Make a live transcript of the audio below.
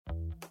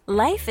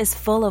Life is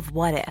full of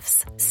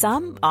what-ifs.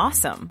 Some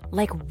awesome,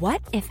 like what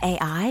if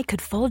AI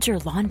could fold your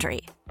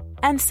laundry?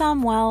 And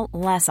some, well,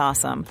 less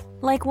awesome,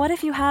 like what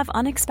if you have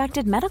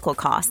unexpected medical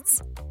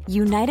costs?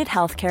 United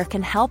Healthcare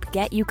can help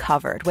get you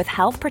covered with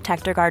Health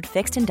Protector Guard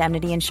fixed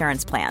indemnity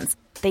insurance plans.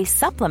 They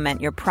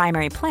supplement your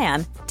primary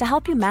plan to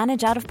help you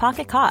manage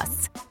out-of-pocket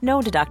costs.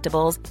 No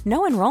deductibles,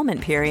 no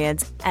enrollment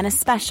periods, and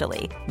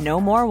especially no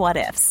more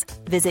what-ifs.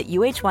 Visit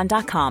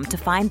uh1.com to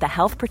find the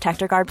Health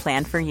Protector Guard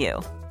plan for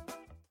you.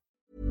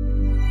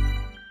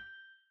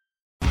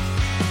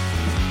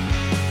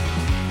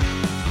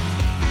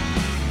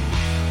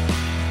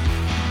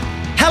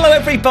 Hello,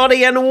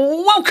 everybody, and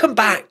welcome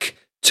back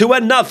to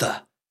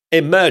another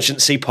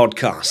emergency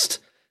podcast.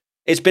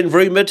 It's been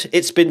rumoured,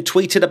 it's been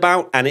tweeted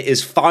about, and it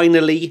is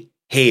finally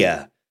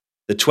here.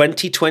 The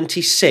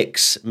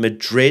 2026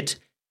 Madrid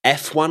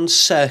F1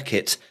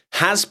 circuit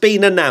has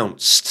been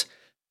announced,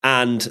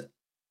 and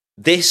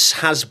this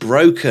has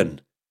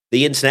broken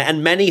the internet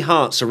and many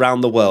hearts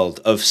around the world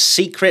of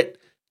secret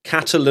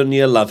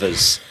Catalonia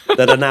lovers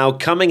that are now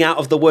coming out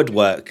of the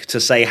woodwork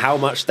to say how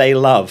much they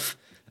love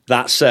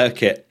that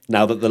circuit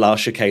now that the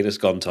last chicane has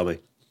gone, Tommy.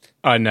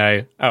 I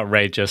know,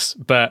 outrageous.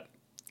 But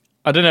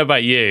I don't know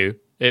about you.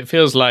 It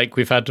feels like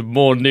we've had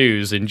more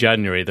news in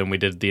January than we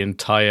did the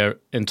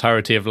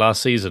entirety of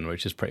last season,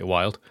 which is pretty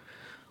wild.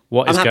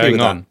 What is going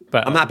on?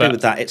 I'm happy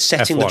with that. It's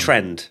setting F1. The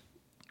trend.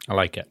 I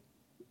like it.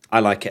 I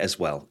like it as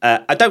well.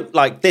 I don't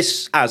like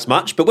this as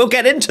much, but we'll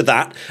get into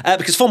that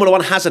because Formula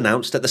One has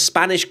announced that the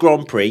Spanish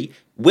Grand Prix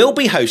will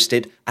be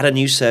hosted at a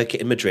new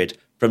circuit in Madrid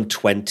from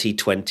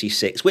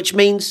 2026, which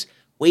means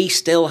we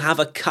still have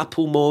a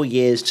couple more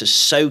years to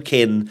soak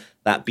in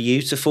that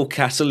beautiful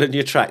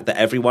Catalonia track that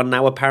everyone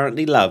now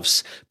apparently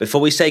loves before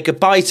we say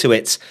goodbye to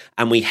it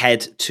and we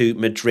head to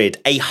Madrid,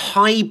 a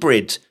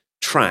hybrid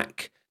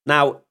track.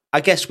 Now, I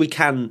guess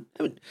it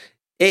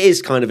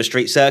is kind of a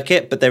street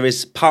circuit, but there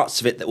is parts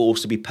of it that will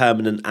also be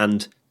permanent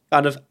and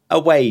kind of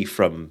away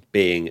from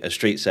being a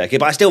street circuit.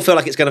 But I still feel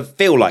like it's going to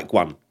feel like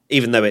one,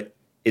 even though it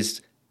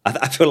is.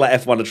 I feel like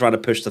F1 are trying to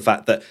push the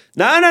fact that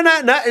no,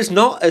 it's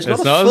not a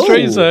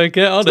street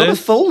circuit. It's not a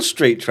full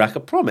street track, I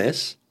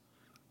promise.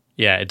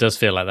 Yeah, it does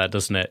feel like that,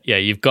 doesn't it? Yeah,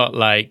 you've got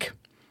like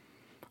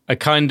a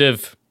kind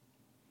of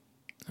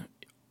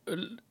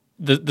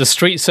the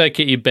street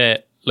circuit-y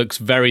bit looks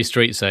very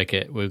street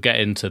circuit. We'll get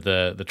into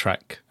the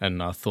track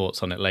and our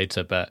thoughts on it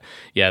later, but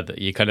yeah,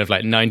 you kind of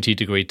like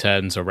 90-degree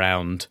turns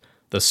around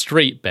the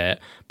street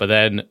bit, but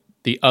then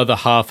the other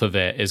half of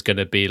it is going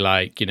to be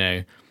like, you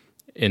know,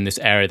 in this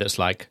area that's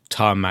like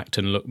tarmacked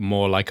and look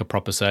more like a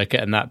proper circuit,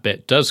 and that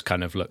bit does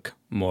kind of look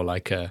more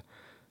like a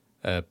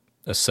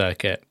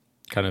circuit,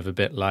 kind of a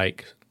bit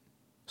like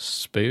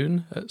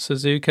Spoon at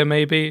Suzuka,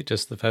 maybe,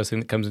 just the first thing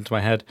that comes into my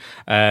head,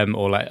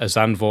 or like a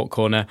Zandvoort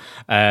corner.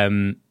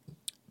 And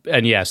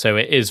yeah, so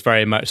it is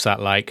very much that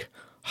like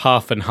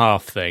half and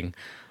half thing.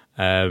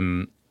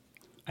 And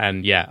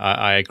yeah,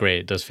 I agree.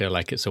 It does feel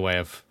like it's a way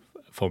of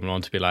Formula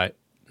One to be like,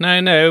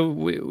 no,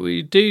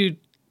 we do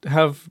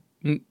have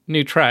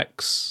new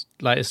tracks.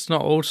 Like, it's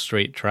not all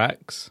street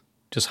tracks,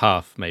 just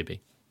half maybe.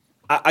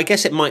 I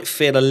guess it might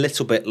feel a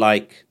little bit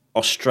like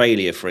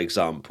Australia, for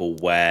example,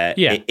 where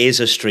it is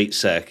a street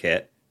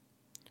circuit,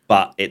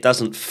 but it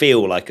doesn't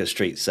feel like a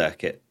street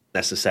circuit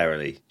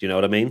necessarily. Do you know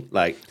what I mean?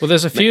 Like, well,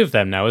 there's a few of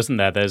them now, isn't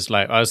there? There's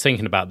like, I was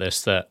thinking about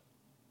this, that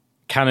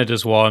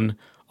Canada's one,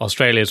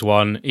 Australia's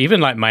one, even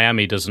like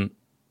Miami doesn't.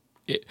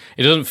 It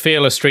doesn't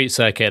feel a street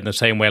circuit in the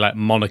same way like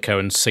Monaco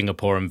and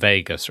Singapore and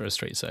Vegas are a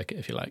street circuit,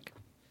 if you like.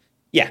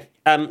 Yeah.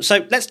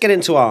 So let's get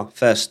into our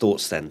first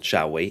thoughts then,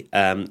 shall we?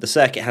 The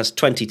circuit has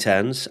 20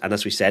 turns, and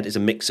as we said, is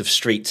a mix of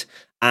street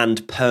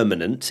and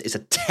permanent. It's a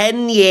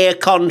 10-year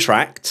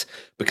contract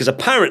because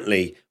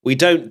apparently we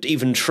don't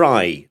even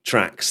try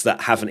tracks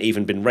that haven't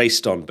even been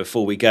raced on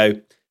before we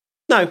go,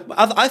 no,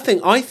 I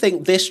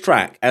think this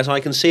track, as I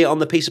can see it on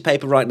the piece of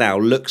paper right now,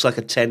 looks like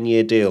a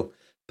 10-year deal,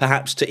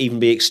 perhaps to even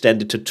be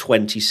extended to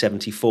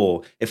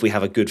 2074 if we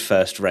have a good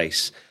first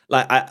race.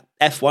 Like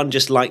F1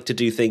 just like to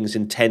do things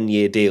in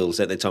 10-year deals,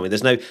 don't they, Tommy?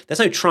 There's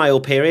no trial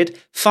period.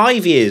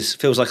 5 years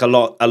feels like a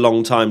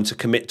long time to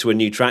commit to a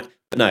new track,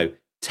 but no,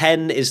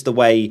 10 is the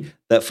way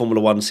that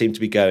Formula One seem to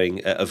be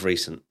going of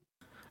recent.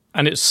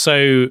 And it's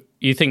so,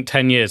 you think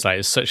 10 years, like,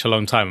 is such a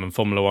long time, and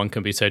Formula One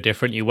can be so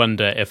different. You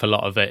wonder if a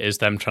lot of it is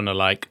them trying to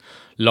like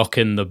lock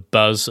in the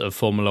buzz of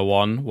Formula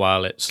One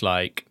while it's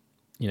like,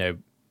 you know,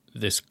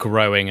 this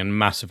growing and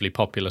massively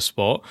popular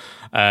sport.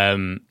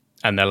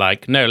 And they're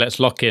like, no, let's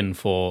lock in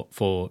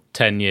for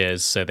 10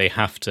 years. So they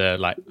have to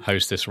like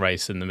host this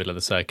race in the middle of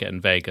the circuit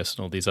in Vegas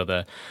and all these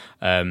other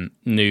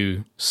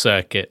new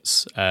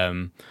circuits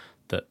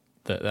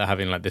that are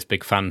having like this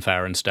big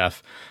fanfare and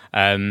stuff.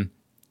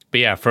 But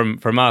yeah,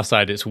 from our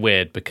side, it's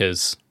weird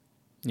because,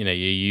 you know,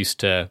 you're used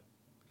to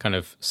kind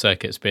of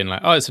circuits being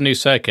like, oh, it's a new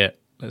circuit,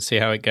 let's see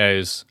how it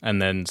goes.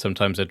 And then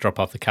sometimes they drop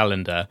off the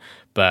calendar,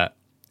 but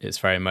it's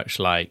very much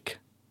like,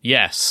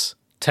 yes,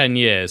 10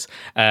 years.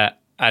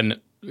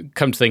 And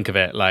come to think of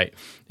it, like,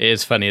 it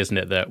is funny, isn't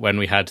it, that when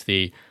we had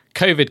the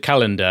COVID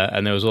calendar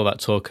and there was all that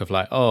talk of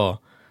like, oh,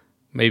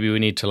 maybe we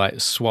need to like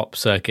swap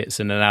circuits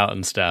in and out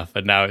and stuff.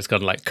 And now it's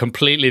gone like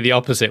completely the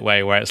opposite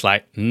way, where it's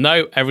like,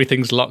 no,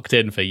 everything's locked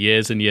in for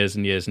years and years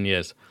and years and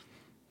years.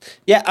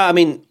 Yeah, I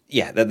mean,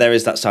 yeah, there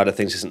is that side of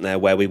things, isn't there,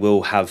 where we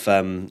will have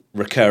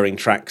recurring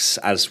tracks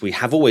as we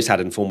have always had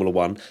in Formula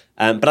One.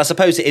 But I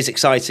suppose it is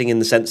exciting in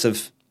the sense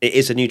of it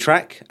is a new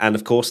track, and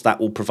of course that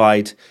will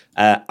provide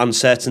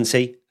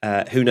uncertainty.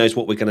 Who knows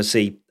what we're going to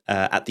see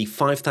at the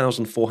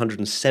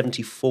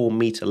 5,474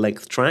 metre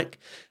length track.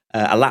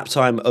 A lap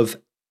time of,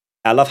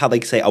 I love how they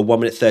say a 1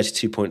 minute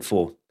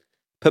 32.4.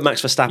 Put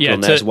Max Verstappen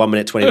on there as 1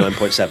 minute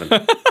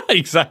 29.7.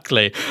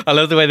 Exactly. I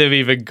love the way they've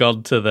even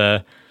gone to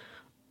the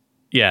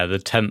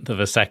 10th of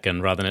a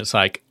second rather than it's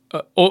like,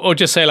 or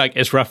just say like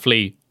it's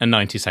roughly a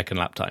 90-second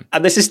lap time.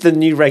 And this is the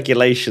new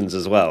regulations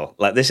as well.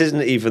 Like this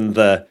isn't even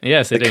the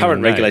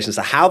current regulations.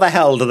 So how the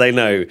hell do they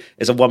know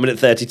it's a 1 minute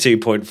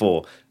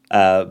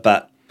 32.4?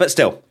 But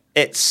still,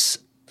 it's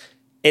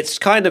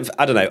kind of,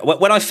 I don't know.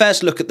 When I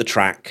first look at the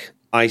track,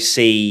 I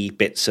see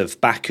bits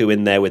of Baku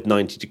in there with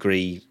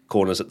 90-degree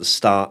corners at the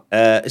start.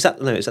 Is that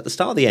the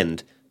start or the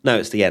end? No,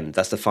 it's the end.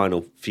 That's the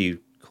final few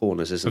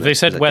corners, isn't it? Have they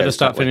said where the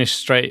start-finish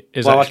straight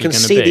is actually going to be? Well, I can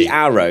see the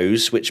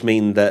arrows, which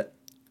mean that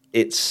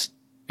it's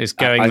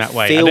going that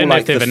way. I feel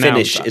like the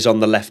finish is on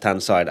the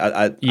left-hand side.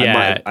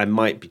 I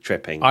might be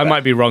tripping. I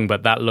might be wrong,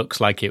 but that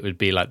looks like it would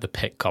be like the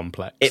pit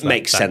complex. It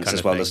makes sense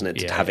as well, doesn't it,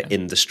 to have it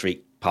in the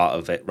street part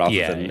of it rather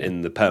than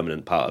in the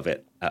permanent part of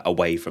it,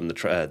 away from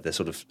the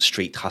sort of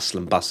street hustle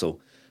and bustle.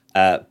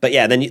 But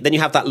yeah, then you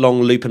have that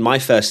long loop, and my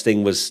first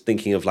thing was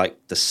thinking of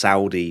like the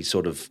Saudi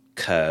sort of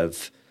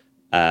curve.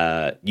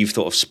 You've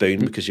thought of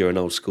Spoon because you're an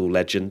old school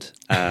legend.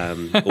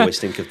 Always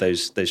think of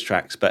those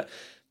tracks, but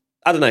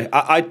I don't know.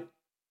 I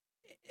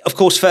of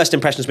course, first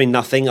impressions mean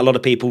nothing. A lot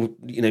of people,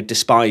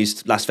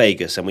 despised Las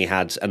Vegas, and we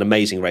had an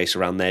amazing race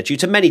around there due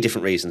to many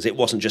different reasons. It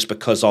wasn't just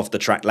because of the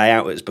track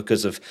layout; it was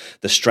because of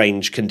the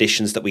strange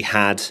conditions that we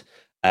had.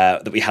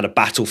 That we had a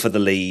battle for the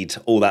lead,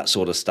 all that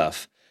sort of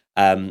stuff.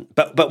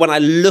 But when I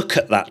look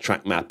at that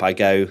track map, I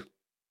go,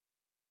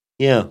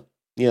 yeah,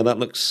 that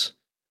looks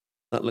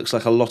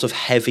like a lot of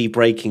heavy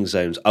braking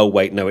zones. Oh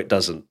wait, no, it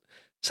doesn't.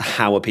 So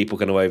how are people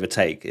going to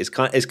overtake? It's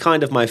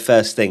kind of my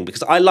first thing,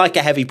 because I like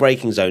a heavy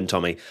braking zone,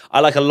 Tommy. I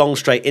like a long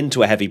straight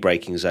into a heavy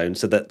braking zone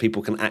so that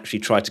people can actually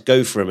try to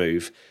go for a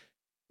move.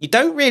 You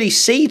don't really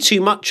see too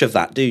much of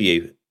that, do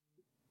you?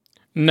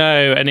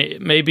 No, and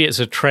maybe it's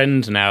a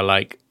trend now.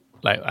 Like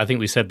I think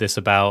we said this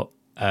about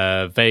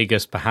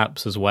Vegas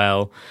perhaps as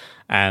well,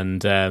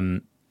 and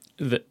the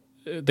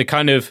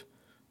kind of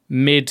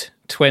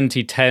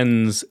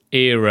mid-2010s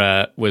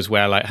era was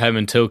where like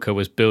Hermann Tilke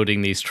was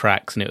building these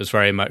tracks, and it was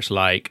very much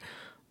like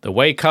the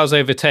way cars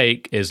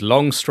overtake is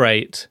long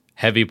straight,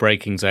 heavy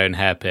braking zone,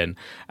 hairpin.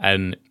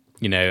 And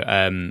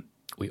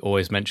we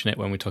always mention it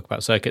when we talk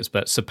about circuits,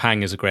 but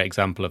Sepang is a great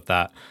example of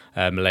that.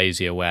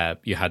 Malaysia, where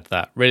you had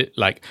that really,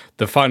 like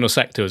the final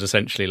sector was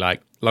essentially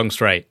like long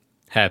straight,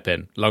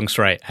 hairpin, long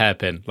straight,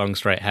 hairpin, long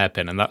straight,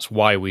 hairpin, and that's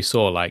why we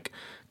saw like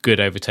good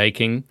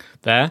overtaking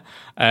there.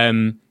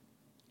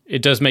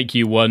 It does make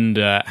you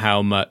wonder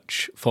how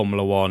much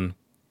Formula One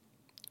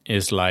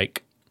is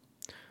like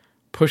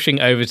pushing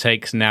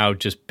overtakes now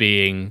just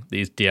being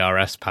these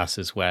DRS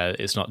passes where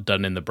it's not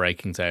done in the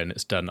braking zone,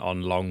 it's done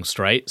on long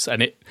straights.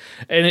 And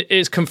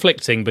it's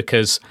conflicting,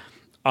 because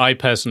I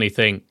personally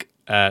think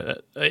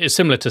it's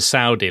similar to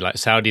Saudi. Like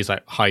Saudi's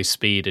like high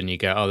speed, and you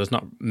go, oh, there's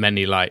not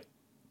many like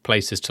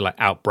places to like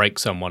outbrake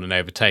someone and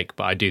overtake.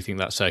 But I do think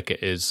that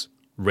circuit is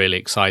really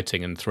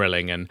exciting and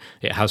thrilling, and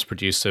it has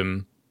produced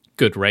some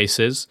good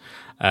races.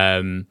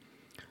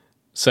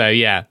 So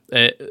yeah,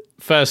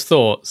 first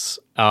thoughts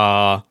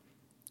are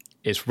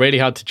it's really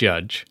hard to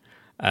judge,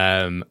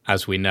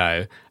 as we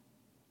know.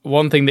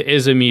 One thing that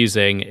is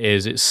amusing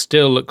is it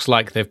still looks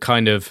like they've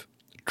kind of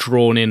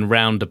drawn in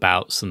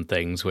roundabouts and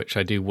things, which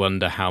I do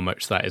wonder how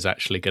much that is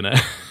actually going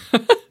to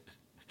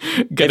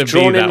be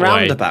drawn that in way.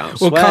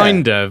 Roundabouts? Well, Where?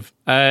 kind of.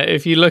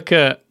 If you look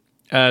at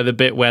the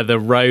bit where the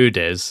road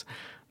is,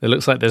 it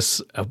looks like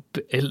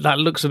that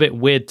looks a bit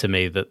weird to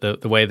me, that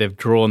the way they've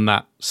drawn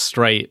that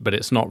straight, but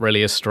it's not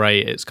really a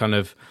straight. It's kind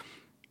of,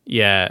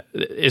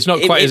 it's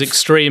not quite as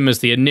extreme as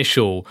the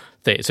initial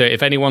thing. So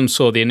if anyone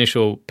saw the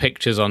initial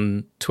pictures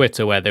on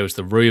Twitter where there was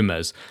the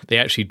rumours, they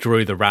actually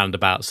drew the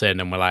roundabouts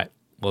in and were like,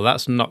 well,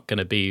 that's not going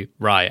to be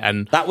right.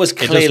 And that was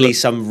clearly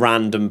some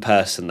random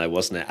person, though,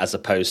 wasn't it? As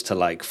opposed to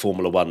like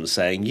Formula One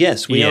saying,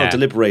 yes, we are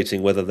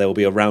deliberating whether there will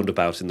be a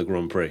roundabout in the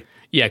Grand Prix.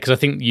 Yeah, because I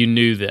think you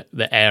knew that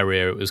the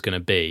area it was going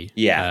to be.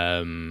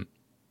 Yeah.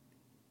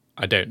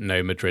 I don't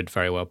know Madrid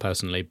very well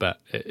personally, but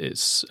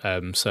it's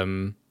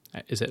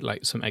is it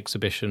like some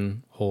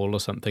exhibition hall or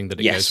something that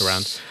it goes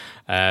around?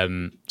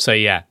 So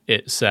yeah,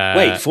 it's...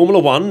 Wait, Formula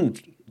One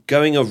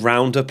going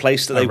around a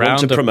place that they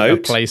want to promote?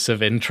 A place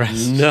of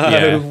interest.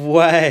 No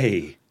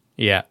way.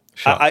 Yeah,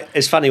 sure.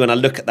 It's funny when I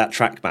look at that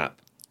track map,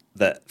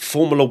 that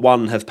Formula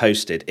One have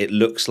posted, it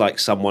looks like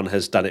someone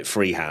has done it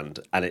freehand,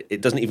 and it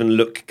doesn't even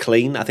look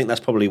clean. I think that's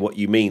probably what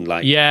you mean.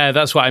 Like, yeah,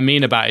 that's what I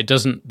mean about it.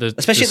 Doesn't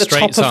especially the at the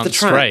top of the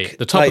track? Straight.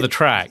 The top of the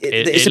track,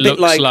 it's it a bit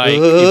looks like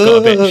you've got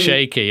a bit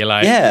shaky. You're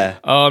like,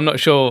 oh, I'm not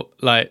sure.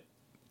 Like,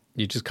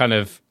 you just kind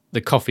of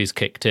the coffee's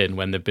kicked in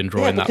when they've been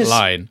drawing that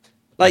line.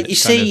 Like you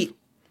see,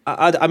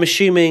 I'm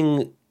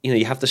assuming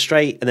you have the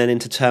straight and then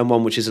into turn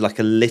one, which is like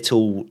a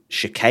little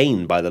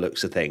chicane by the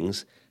looks of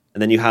things.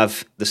 And then you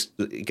have this,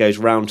 it goes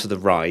round to the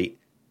right,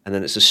 and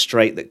then it's a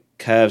straight that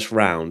curves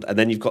round, and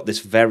then you've got this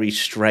very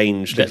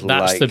strange little.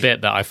 That's the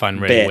bit that I find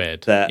really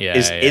weird.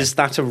 Is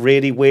that a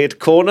really weird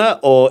corner,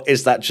 or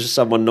is that just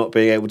someone not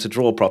being able to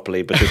draw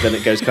properly? Because then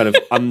it goes kind of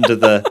under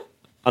the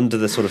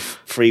sort of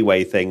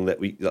freeway thing that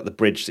the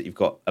bridge that you've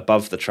got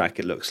above the track.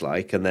 It looks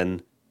like, and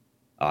then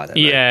I don't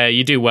know. Yeah,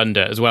 you do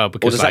wonder as well,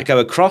 because or does that go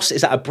across?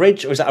 Is that a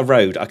bridge or is that a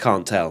road? I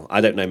can't tell. I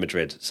don't know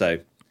Madrid, so.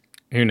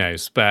 Who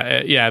knows?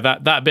 But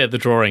that bit of the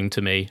drawing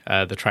to me,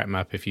 the track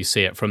map, if you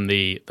see it from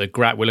we're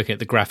looking at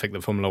the graphic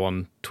that Formula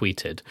One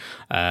tweeted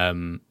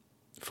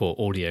for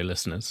audio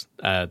listeners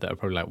that are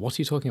probably like, what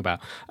are you talking about?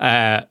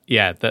 That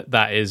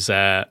is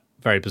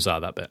very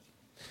bizarre, that bit.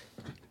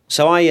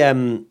 So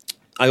I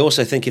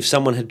also think if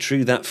someone had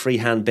drew that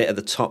freehand bit at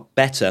the top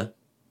better,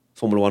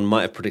 Formula One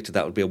might have predicted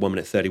that would be a 1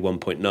 minute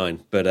 31.9,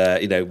 but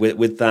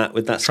with that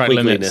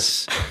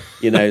squiggliness,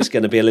 it's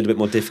going to be a little bit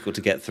more difficult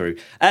to get through.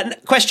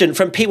 Question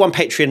from P1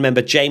 Patreon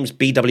member James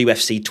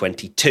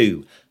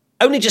BWFC22.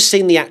 Only just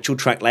seen the actual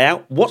track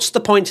layout. What's the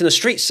point in a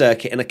street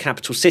circuit in a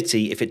capital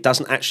city if it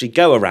doesn't actually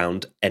go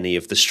around any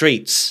of the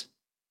streets?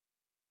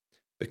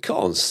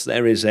 Because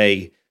there is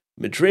a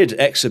Madrid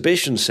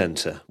exhibition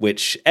centre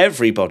which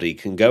everybody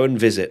can go and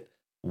visit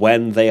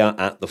when they are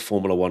at the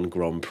Formula One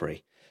Grand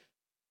Prix.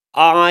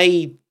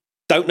 I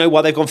don't know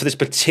why they've gone for this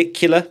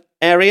particular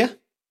area.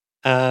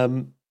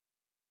 There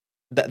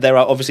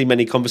are obviously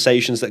many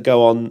conversations that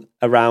go on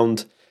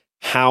around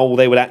how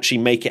they would actually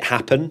make it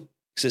happen.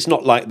 Because it's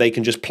not like they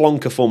can just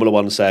plonk a Formula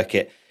One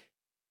circuit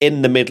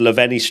in the middle of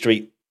any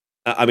street.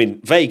 I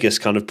mean, Vegas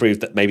kind of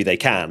proved that maybe they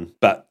can,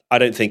 but I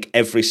don't think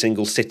every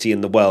single city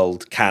in the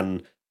world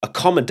can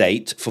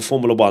accommodate for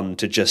Formula One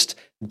to just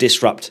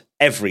disrupt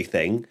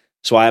everything.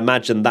 So I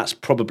imagine that's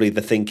probably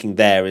the thinking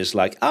there is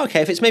like,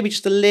 okay, if it's maybe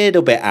just a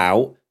little bit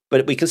out,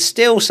 but we can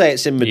still say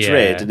it's in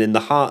Madrid and in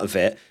the heart of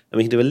it, and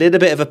we can do a little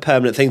bit of a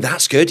permanent thing,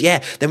 that's good,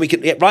 yeah. Then we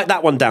can write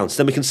that one down. So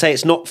then we can say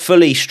it's not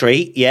fully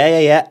street,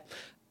 yeah.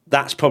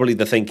 That's probably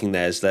the thinking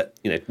there is that,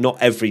 not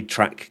every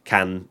track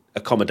can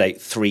accommodate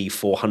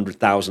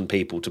 300,000-400,000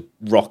 people to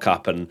rock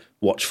up and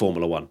watch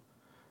Formula One.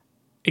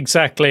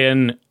 Exactly,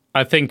 and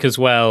I think as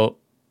well,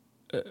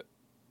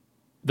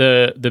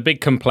 the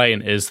big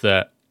complaint is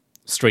that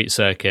street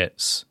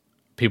circuits,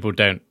 people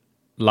don't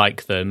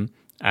like them,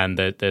 and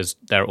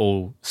they're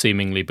all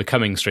seemingly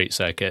becoming street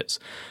circuits.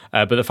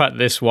 But the fact that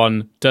this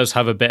one does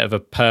have a bit of a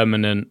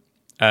permanent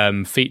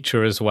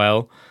feature as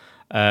well,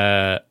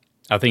 I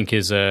think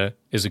is a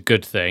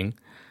good thing.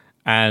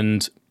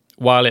 And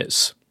while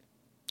it's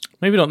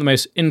maybe not the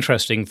most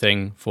interesting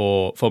thing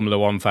for Formula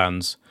One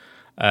fans,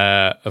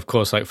 of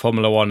course, like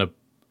Formula One are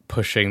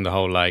pushing the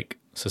whole like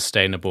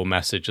sustainable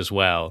message as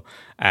well,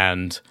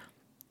 and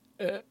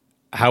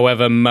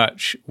however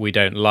much we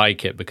don't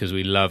like it because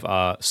we love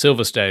our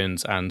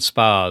Silverstones and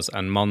Spas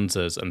and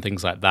Monzas and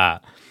things like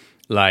that,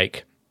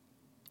 like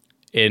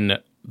in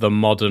the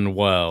modern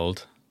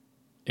world,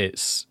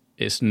 it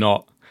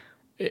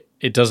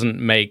doesn't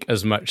make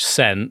as much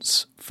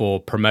sense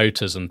for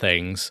promoters and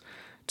things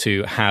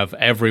to have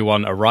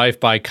everyone arrive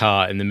by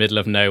car in the middle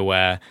of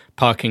nowhere,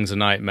 parking's a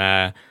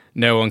nightmare,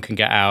 no one can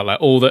get out,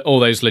 like all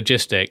those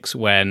logistics,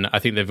 when I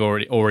think they've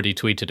already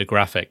tweeted a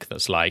graphic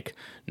that's like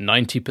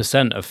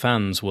 90% of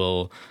fans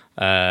will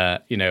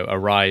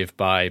arrive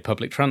by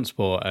public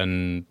transport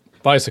and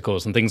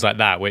bicycles and things like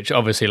that, which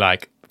obviously,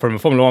 like, from a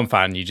Formula One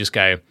fan, you just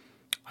go,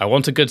 I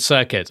want a good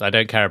circuit, I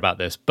don't care about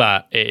this.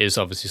 But it is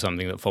obviously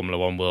something that Formula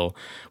One will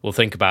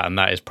think about, and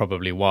that is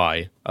probably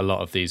why a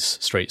lot of these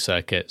street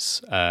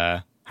circuits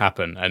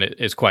happen. And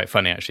it's quite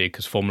funny, actually,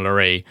 because Formula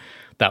E,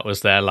 that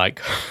was their like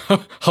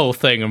whole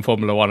thing, and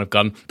Formula One have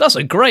gone, that's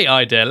a great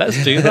idea,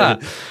 let's do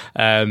that.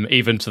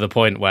 Even to the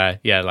point where,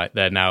 like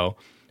they're now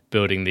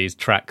building these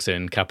tracks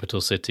in capital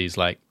cities,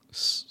 like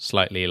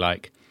slightly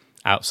like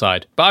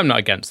outside. But I'm not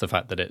against the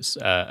fact that it's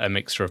a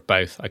mixture of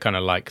both. I kind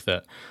of like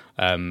that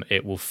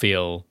it will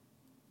feel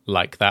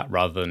like that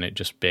rather than it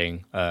just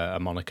being a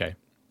Monaco.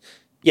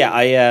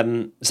 Yeah,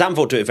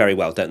 Zandvoort do it very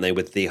well, don't they,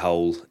 with the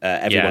whole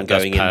everyone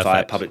going in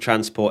via public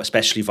transport,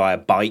 especially via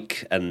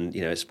bike, and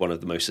it's one of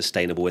the most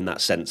sustainable in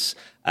that sense.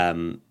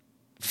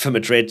 For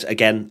Madrid,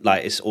 again,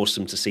 like, it's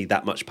awesome to see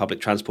that much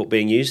public transport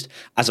being used.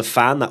 As a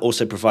fan, that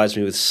also provides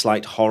me with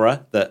slight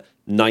horror that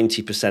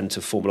 90%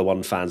 of Formula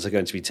One fans are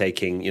going to be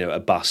taking, a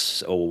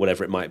bus or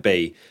whatever it might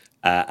be,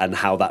 and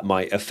how that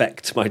might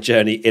affect my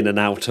journey in and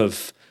out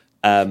of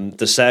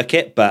the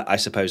circuit. But I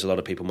suppose a lot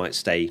of people might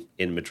stay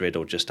in Madrid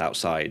or just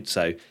outside.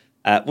 So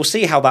we'll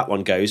see how that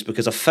one goes,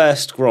 because a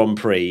first Grand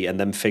Prix and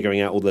then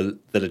figuring out all the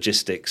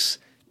logistics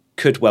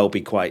could well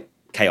be quite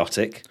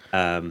chaotic.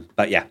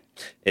 But yeah,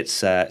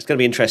 it's going to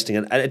be interesting.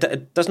 And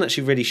it doesn't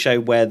actually really show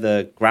where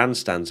the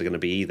grandstands are going to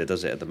be either,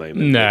 does it, at the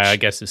moment? No, I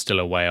guess it's still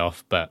a way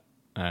off, but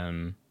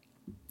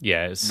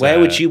yeah. Where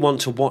would you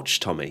want to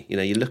watch, Tommy?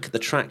 You look at the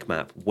track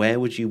map. Where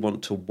would you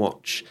want to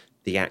watch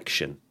the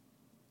action?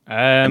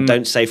 And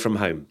don't say from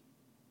home.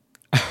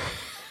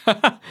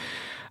 Well,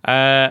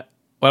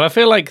 I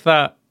feel like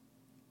that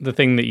the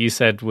thing that you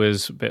said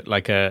was a bit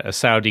like a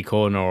Saudi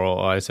corner,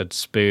 or I said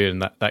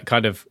spoon. That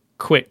kind of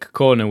quick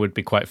corner would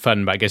be quite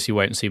fun, but I guess you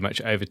won't see much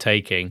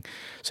overtaking.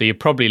 So you're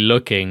probably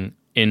looking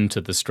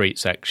into the street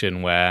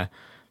section where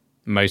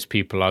most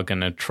people are going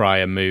to try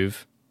a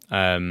move.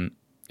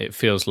 It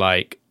feels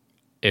like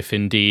if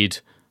indeed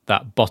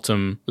that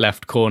bottom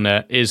left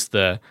corner is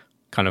the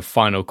kind of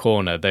final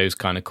corner, those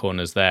kind of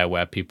corners there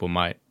where people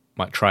might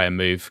try a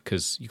move,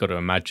 because you've got to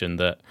imagine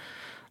that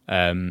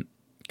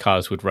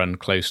cars would run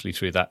closely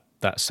through that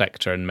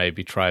sector and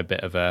maybe try a bit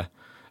of a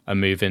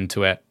move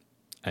into it.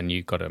 And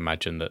you've got to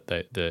imagine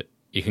that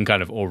you can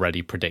kind of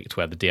already predict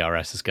where the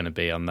DRS is going to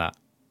be on that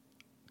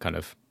kind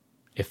of,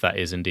 if that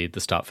is indeed the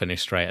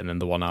start-finish straight and then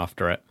the one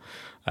after it,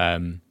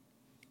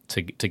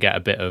 to get a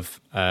bit of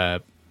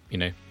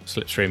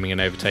slipstreaming and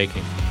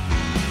overtaking.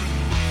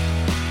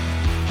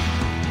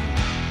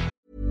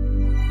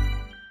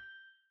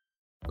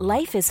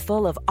 Life is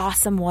full of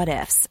awesome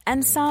what-ifs,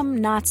 and some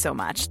not so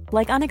much,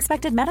 like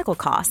unexpected medical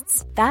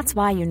costs. That's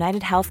why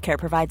United Healthcare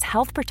provides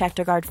Health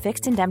Protector Guard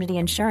fixed indemnity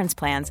insurance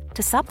plans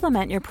to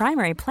supplement your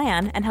primary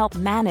plan and help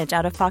manage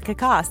out-of-pocket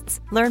costs.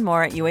 Learn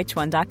more at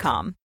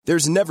uh1.com.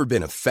 There's never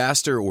been a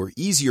faster or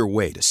easier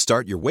way to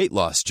start your weight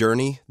loss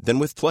journey than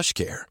with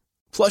PlushCare.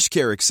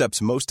 PlushCare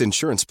accepts most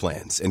insurance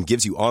plans and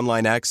gives you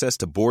online access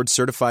to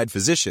board-certified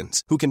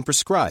physicians who can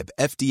prescribe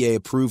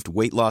FDA-approved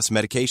weight loss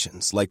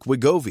medications like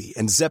Wegovy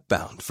and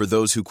Zepbound for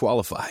those who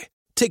qualify.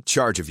 Take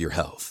charge of your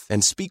health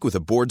and speak with a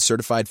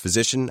board-certified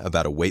physician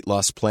about a weight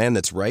loss plan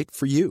that's right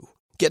for you.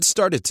 Get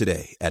started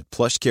today at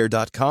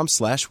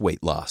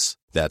plushcare.com/weight-loss.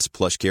 That's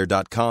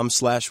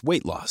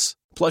plushcare.com/weight-loss.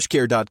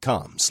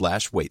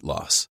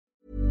 plushcare.com/weight-loss.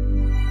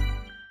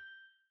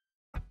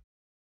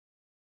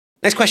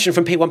 Next question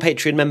from P1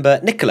 Patreon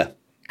member Nicola.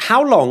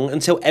 How long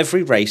until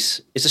every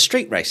race is a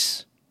street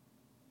race?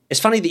 It's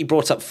funny that you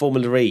brought up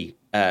Formula E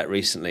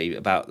recently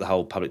about the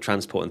whole public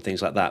transport and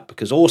things like that,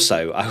 because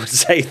also I would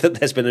say that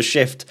there's been a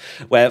shift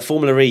where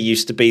Formula E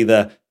used to be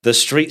the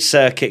street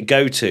circuit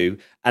go-to,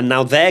 and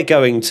now they're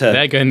going to the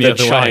other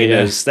Chinas, way,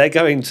 yeah. They're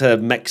going to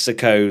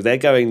Mexico, they're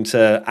going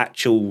to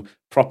actual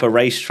proper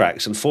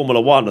racetracks, and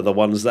Formula One are the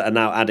ones that are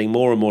now adding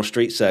more and more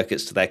street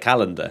circuits to their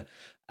calendar.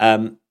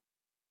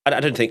 I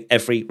don't think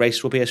every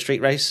race will be a street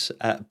race,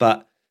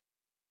 but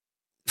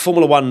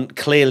Formula One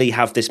clearly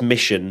have this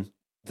mission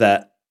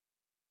that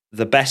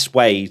the best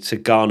way to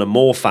garner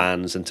more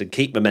fans and to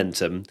keep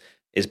momentum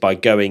is by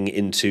going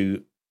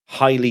into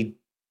highly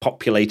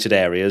populated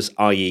areas,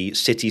 i.e.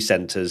 city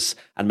centres,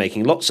 and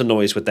making lots of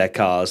noise with their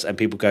cars, and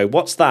people go,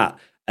 "What's that?"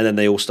 And then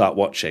they all start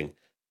watching.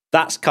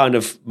 That's kind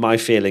of my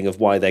feeling of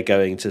why they're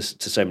going to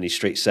so many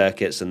street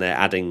circuits, and they're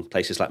adding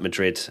places like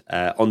Madrid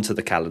onto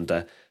the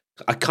calendar.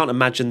 I can't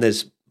imagine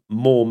there's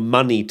more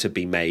money to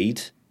be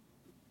made,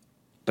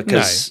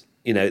 because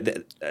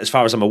as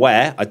far as I'm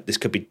aware, I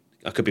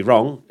could be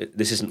wrong.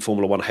 This isn't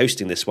Formula One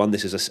hosting this one.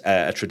 This is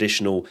a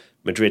traditional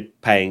Madrid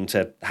paying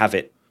to have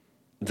it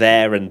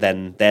there, and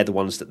then they're the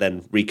ones that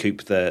then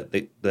recoup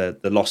the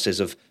losses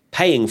of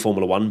paying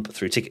Formula One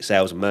through ticket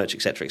sales and merch,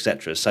 etc.,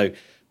 etc. So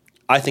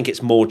I think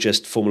it's more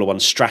just Formula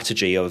One's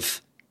strategy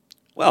of,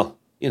 well,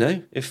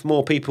 if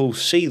more people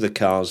see the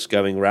cars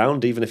going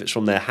around, even if it's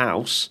from their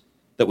house,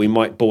 that we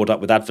might board up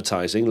with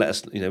advertising, let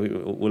us,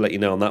 we'll let you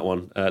know on that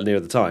one nearer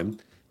the time,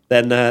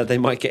 then they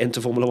might get into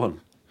Formula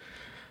One.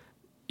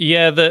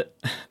 Yeah,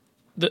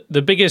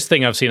 the biggest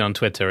thing I've seen on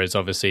Twitter is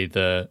obviously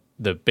the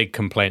big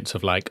complaints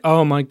of like,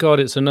 oh my God,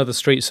 it's another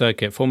street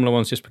circuit. Formula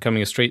One's just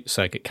becoming a street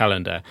circuit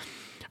calendar.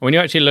 When you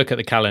actually look at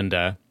the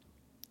calendar,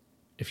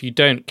 if you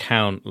don't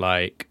count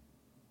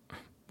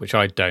which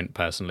I don't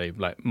personally,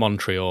 like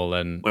Montreal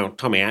and... Well,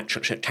 Tommy,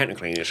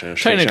 technically it's a street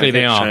Technically circuit,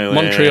 they are. so,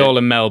 Montreal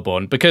and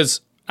Melbourne, because...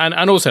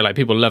 And also, like,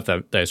 people love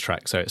those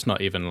tracks, so it's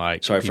not even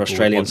like... Sorry, for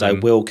Australians, I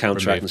will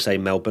counteract and say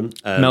Melbourne.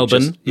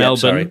 Melbourne.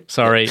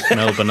 Sorry,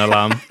 Melbourne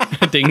alarm.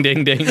 Ding,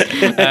 ding, ding.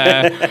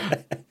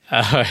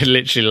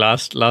 Literally,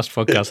 last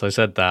podcast I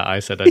said that. I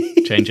said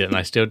I'd change it, and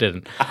I still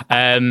didn't.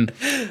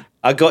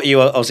 I got you,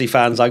 Aussie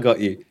fans, I got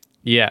you.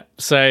 Yeah,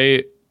 so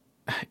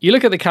you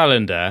look at the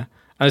calendar,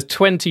 and there's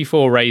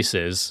 24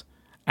 races,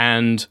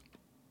 and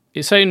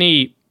it's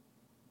only...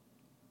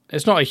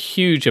 It's not a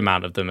huge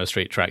amount of them are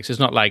street tracks. It's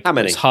not like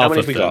it's half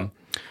of them.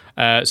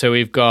 So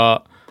we've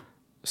got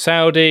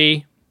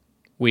Saudi,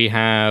 we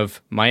have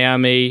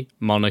Miami,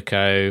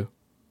 Monaco,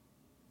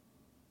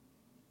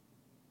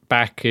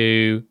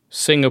 Baku,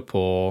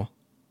 Singapore,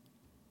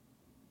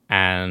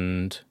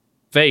 and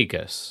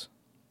Vegas.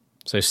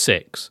 So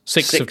six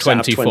of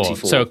 24.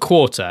 24. So a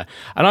quarter.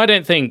 And I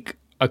don't think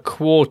a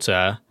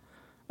quarter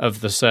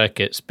of the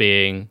circuits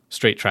being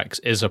street tracks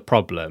is a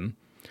problem.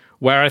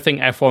 Where I think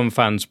F1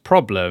 fans'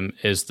 problem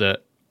is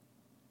that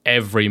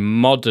every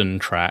modern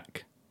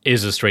track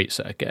is a street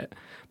circuit.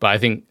 But I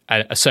think,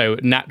 so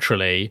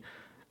naturally,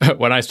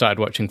 when I started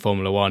watching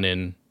Formula One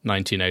in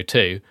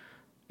 1902,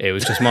 it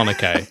was just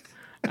Monaco.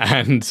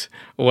 And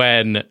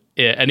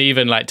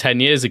even like 10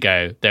 years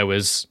ago, there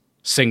was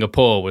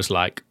Singapore was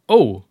like,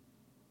 oh,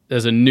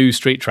 there's a new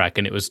street track,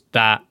 and it was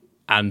that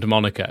and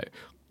Monaco,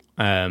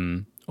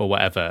 or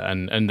whatever.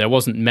 And there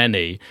wasn't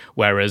many,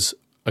 whereas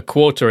a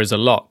quarter is a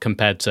lot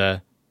compared to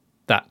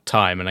that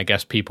time. And I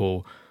guess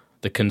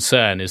the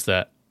concern is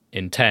that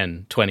in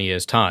 10, 20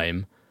 years'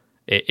 time,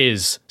 it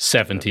is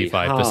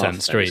 75%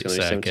 street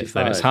circuits,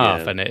 then it's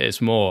half, and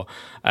it's more.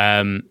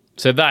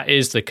 So that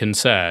is the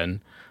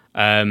concern.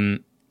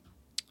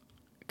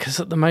 Because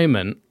at the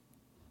moment,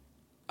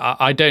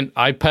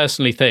 I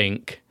personally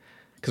think,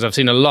 because I've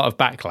seen a lot of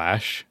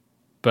backlash,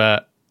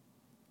 but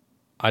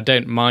I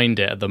don't mind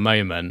it at the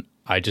moment.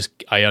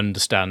 I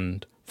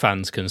understand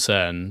fans'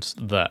 concerns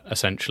that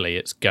essentially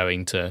it's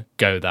going to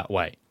go that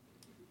way.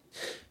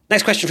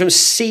 Next question from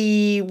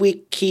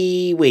Seaweed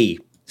Kiwi.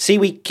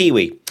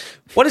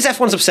 What is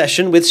F1's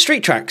obsession with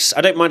street tracks?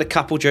 I don't mind a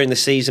couple during the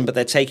season, but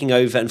they're taking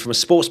over, and from a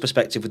sports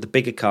perspective with the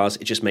bigger cars,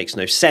 it just makes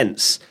no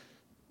sense.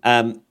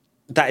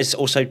 That is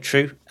also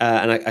true,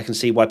 and I can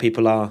see why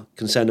people are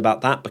concerned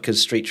about that, because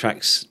street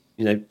tracks,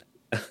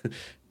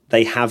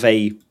 they have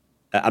a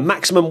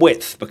maximum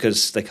width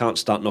because they can't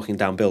start knocking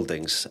down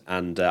buildings,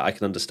 and I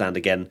can understand,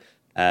 again,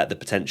 the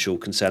potential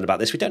concern about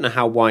this. We don't know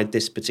how wide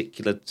this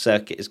particular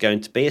circuit is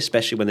going to be,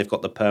 especially when they've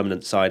got the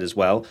permanent side as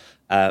well.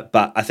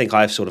 But I think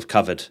I've sort of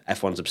covered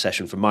F1's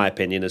obsession from my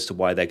opinion as to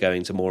why they're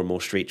going to more and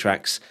more street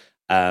tracks.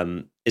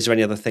 Is there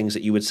any other things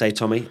that you would say,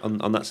 Tommy,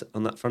 on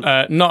that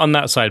front? Not on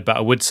that side, but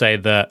I would say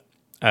that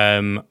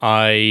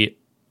I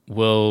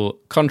will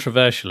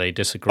controversially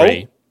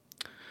disagree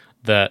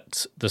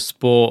that the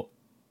sport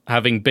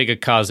having bigger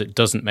cars, it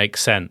doesn't make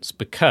sense,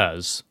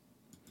 because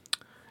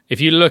if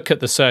you look at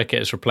the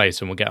circuit it's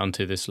replaced, and we'll get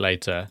onto this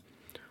later,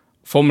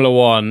 Formula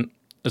One,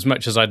 as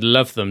much as I'd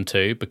love them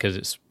to, because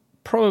it's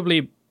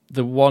probably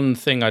the one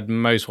thing I'd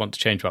most want to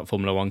change about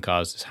Formula One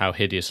cars is how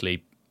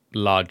hideously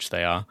large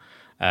they are,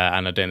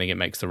 and I don't think it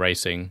makes the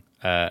racing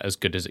as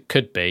good as it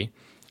could be.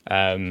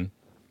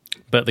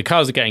 But the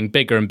cars are getting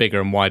bigger and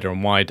bigger and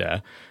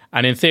wider,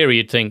 and in theory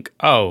you'd think,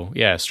 oh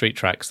yeah, street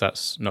tracks,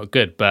 that's not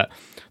good. But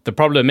the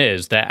problem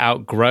is they're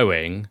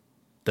outgrowing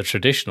the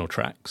traditional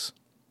tracks.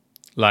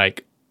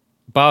 Like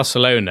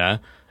Barcelona,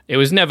 it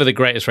was never the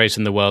greatest race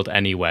in the world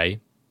anyway,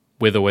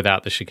 with or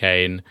without the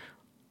chicane,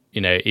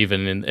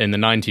 even in the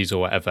 90s or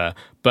whatever.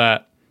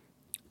 But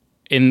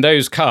in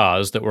those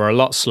cars that were a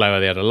lot slower,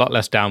 they had a lot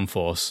less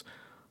downforce,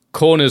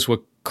 corners were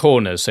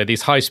corners. So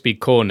these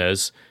high-speed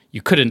corners,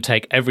 you couldn't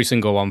take every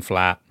single one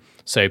flat.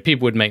 So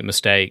people would make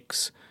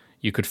mistakes.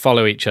 You could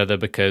follow each other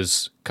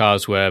because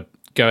cars were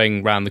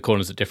going around the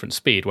corners at different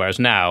speed, whereas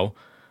now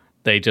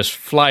they just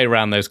fly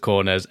around those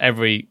corners.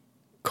 Every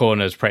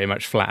corner is pretty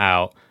much flat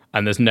out,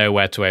 and there's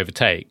nowhere to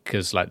overtake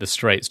because like the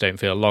straights don't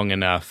feel long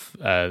enough.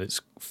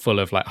 It's full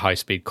of like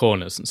high-speed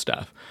corners and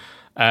stuff.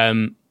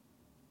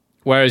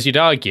 Whereas you'd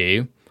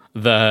argue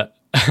that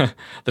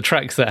the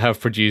tracks that have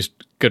produced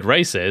good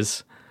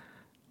races,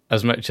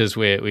 as much as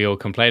we all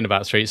complain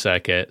about street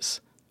circuits,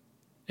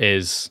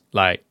 is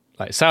like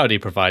Saudi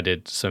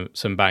provided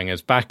some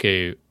bangers,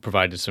 Baku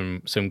provided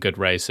some good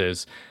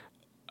races.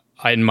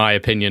 In my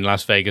opinion,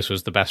 Las Vegas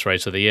was the best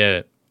race of the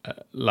year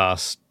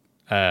last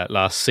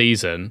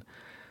season,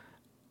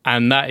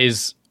 and that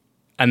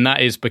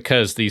is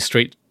because these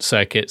street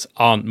circuits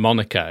aren't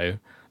Monaco.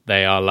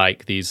 They are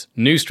like these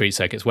new street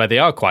circuits where they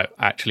are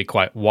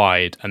quite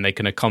wide, and they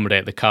can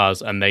accommodate the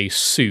cars, and they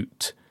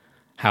suit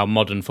how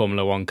modern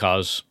Formula One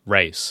cars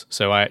race.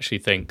 So I actually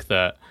think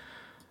that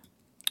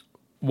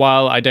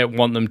while I don't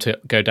want them to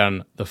go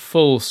down the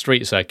full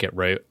street circuit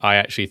route, I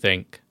actually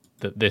think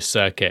that this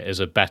circuit is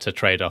a better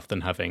trade-off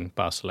than having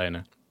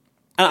Barcelona.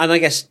 And I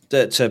guess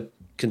to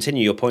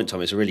continue your point,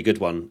 Tom, is a really good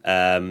one.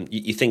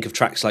 You think of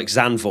tracks like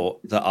Zandvoort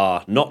that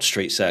are not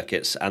street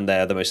circuits, and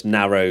they're the most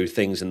narrow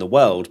things in the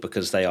world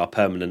because they are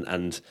permanent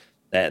and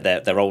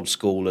they're old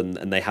school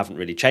and they haven't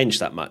really changed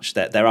that much.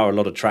 There are a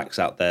lot of tracks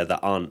out there that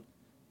aren't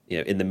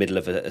in the middle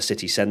of a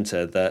city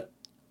centre that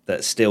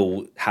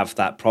still have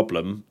that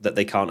problem that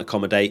they can't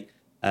accommodate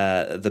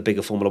the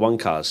bigger Formula One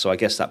cars. So I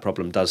guess that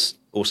problem does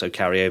also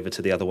carry over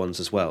to the other ones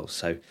as well.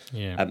 So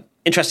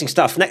interesting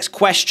stuff. Next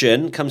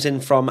question comes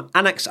in from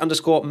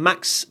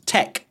Annex_Max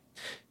Tech.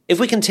 If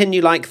we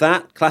continue like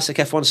that, classic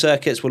F1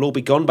 circuits will all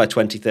be gone by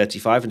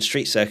 2035 and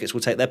street circuits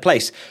will take their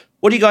place.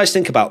 What do you guys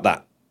think about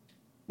that?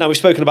 Now, we've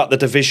spoken about the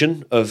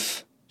division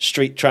of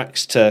street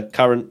tracks to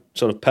current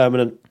sort of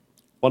permanent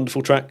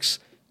wonderful tracks,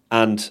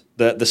 and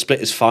the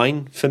split is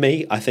fine for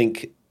me. I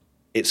think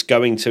it's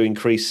going to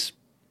increase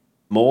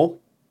more.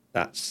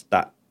 I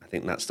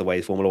think that's the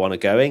way Formula One are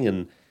going,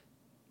 and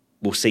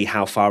we'll see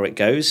how far it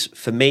goes.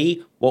 For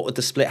me, what would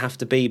the split have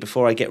to be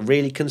before I get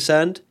really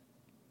concerned?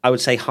 I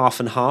would say half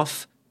and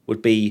half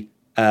would be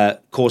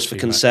cause for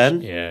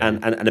concern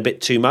and a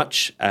bit too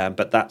much.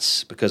 But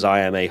that's because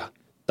I am a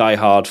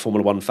diehard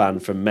Formula One fan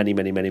from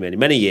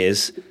many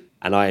years,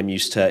 and I am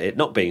used to it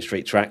not being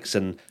street tracks.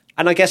 And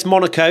I guess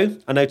Monaco,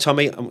 I know,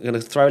 Tommy, I'm going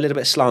to throw a little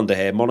bit of slander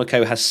here.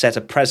 Monaco has set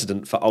a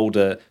precedent for old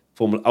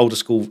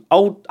hardcore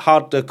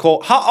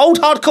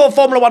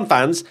Formula One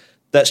fans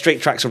that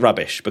street tracks are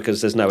rubbish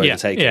because there's no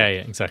overtaking. Yeah,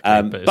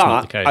 exactly. But it's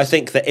not the case. I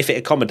think that if it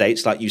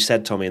accommodates, like you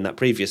said, Tommy, in that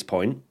previous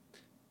point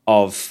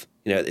of,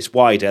 it's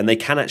wider and they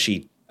can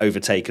actually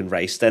overtake and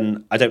race,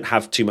 then I don't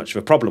have too much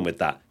of a problem with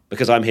that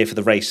because I'm here for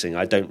the racing.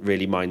 I don't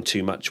really mind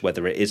too much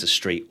whether it is a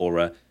street or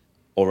a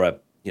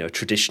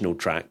traditional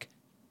track.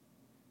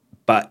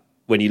 But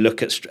when you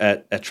look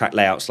at track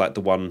layouts like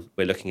the one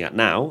we're looking at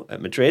now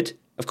at Madrid,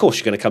 of course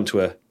you're going to come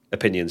to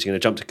opinions, you're going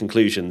to jump to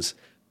conclusions.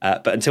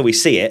 But until we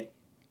see it,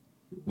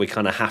 we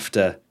kind of have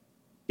to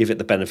give it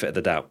the benefit of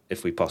the doubt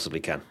if we possibly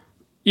can.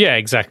 Yeah,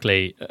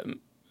 exactly.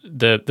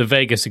 The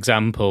Vegas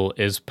example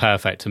is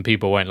perfect, and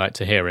people won't like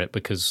to hear it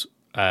because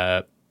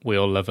we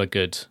all love a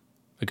good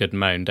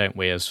moan, don't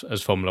we, as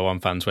Formula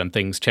One fans when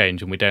things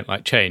change, and we don't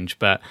like change.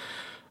 But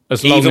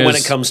even when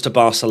it comes to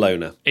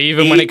Barcelona, apparently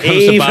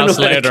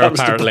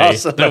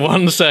the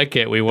one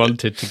circuit we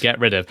wanted to get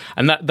rid of,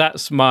 and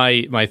that's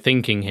my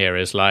thinking here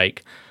is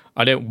like,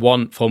 I don't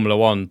want Formula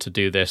One to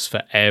do this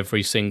for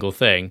every single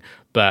thing,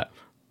 but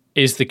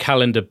is the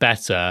calendar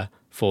better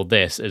for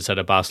this instead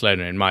of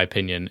Barcelona? In my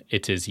opinion,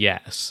 it is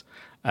yes.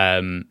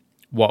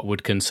 What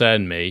would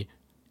concern me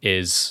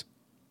is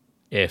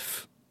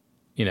if,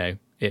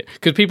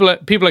 because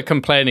people are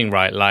complaining,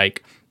 right?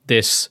 Like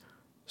this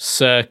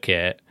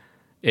circuit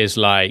is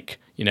like,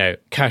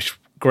 cash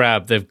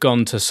grab. They've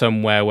gone to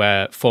somewhere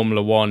where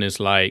Formula One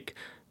is like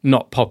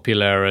not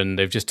popular and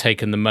they've just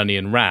taken the money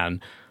and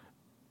ran.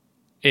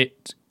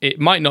 It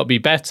might not be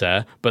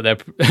better,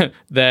 but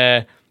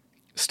they're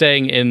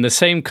staying in the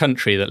same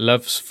country that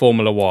loves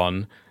Formula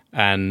One,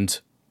 and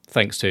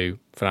thanks to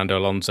Fernando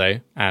Alonso,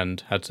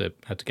 and had to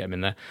get him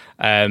in there,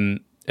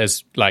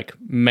 has like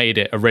made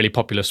it a really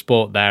popular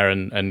sport there,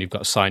 and you've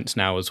got Sainz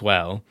now as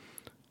well.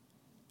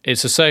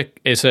 It's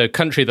a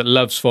country that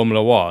loves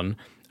Formula One,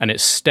 and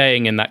it's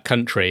staying in that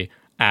country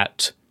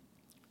at,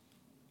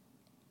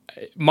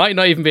 it might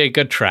not even be a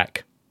good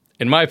track.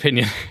 In my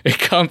opinion, it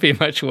can't be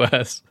much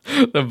worse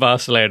than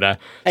Barcelona.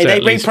 Hey, so they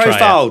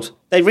reprofiled.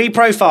 They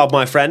reprofiled,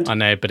 my friend. I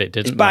know, but it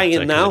didn't. It's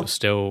banging now. It was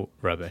still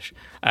rubbish.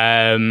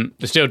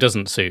 It still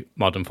doesn't suit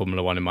modern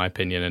Formula One, in my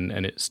opinion,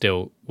 and it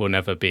still will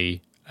never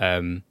be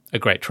a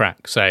great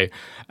track. So,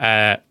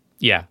 I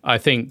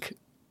think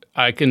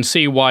I can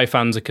see why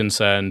fans are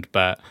concerned,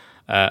 but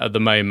at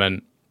the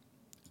moment,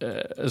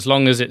 as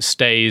long as it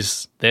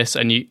stays this,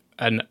 and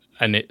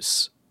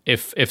it's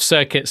if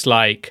circuits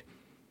like,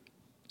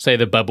 say,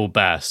 the bubble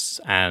bursts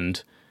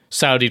and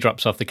Saudi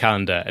drops off the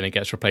calendar and it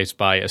gets replaced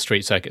by a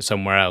street circuit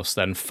somewhere else,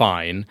 then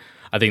fine.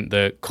 I think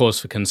the cause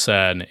for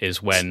concern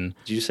is when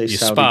Did you say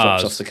Saudi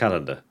drops off the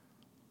calendar?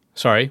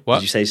 Sorry, what?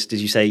 Did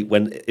you say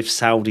if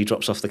Saudi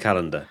drops off the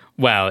calendar?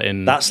 Well,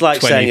 that's like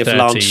saying if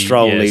Lance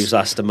Stroll leaves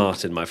Aston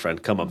Martin, my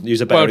friend. Come on,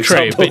 use a better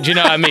example. True, but do you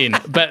know what I mean?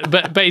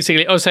 But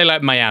basically, or say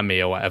like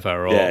Miami or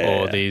whatever,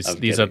 or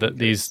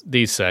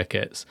these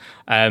circuits.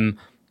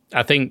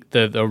 I think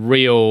the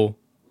real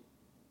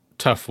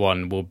tough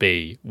one will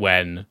be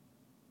when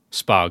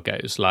Spa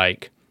goes.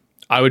 Like,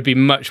 I would be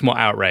much more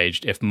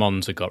outraged if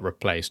Monza got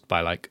replaced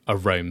by like a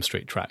Rome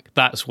street track.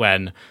 That's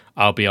when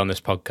I'll be on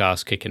this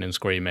podcast kicking and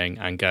screaming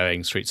and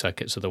going, street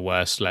circuits are the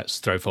worst, let's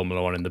throw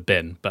Formula One in the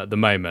bin. But at the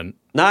moment,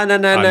 no.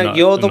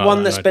 You're the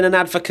one that's been an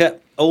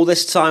advocate all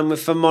this time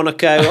for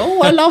Monaco.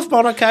 Oh, I love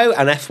Monaco.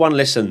 And F1,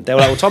 listen, they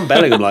were like, well, Tom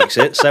Bellingham likes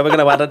it, so we're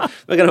going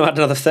to add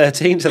another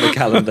 13 to the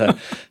calendar.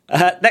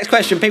 Next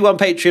question, P1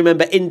 Patreon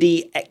member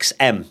Indy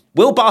XM.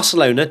 Will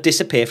Barcelona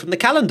disappear from the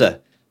calendar?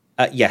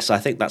 Yes, I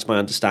think that's my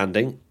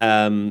understanding.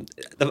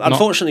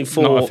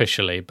 Unfortunately, not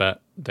officially,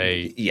 but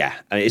they. Yeah,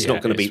 it's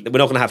not going to be. We're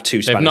not going to have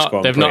two Spanish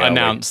Grand Prix. They've not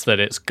announced that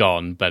it's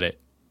gone, but it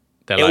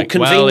will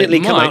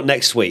conveniently come out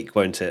next week,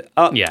 won't it?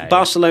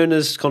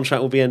 Barcelona's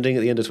contract will be ending at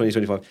the end of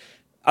 2025.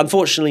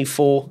 Unfortunately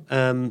for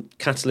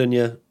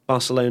Catalonia,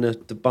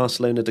 the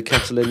Barcelona de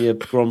Catalunya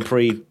Grand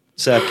Prix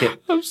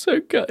circuit. I'm so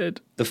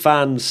gutted. The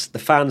fans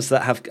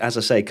that have, as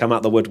I say, come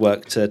out the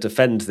woodwork to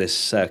defend this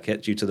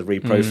circuit due to the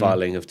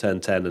reprofiling of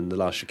Turn 10 and the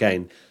last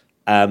chicane,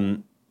 they're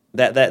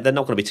not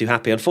going to be too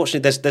happy.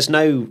 Unfortunately, there's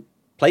no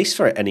place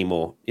for it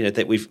anymore.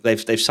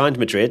 They've signed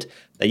Madrid.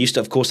 They used to,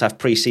 of course, have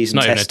pre-season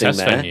testing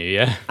there,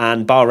 venue,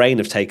 and Bahrain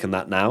have taken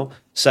that now.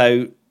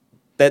 So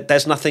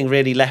there's nothing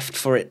really left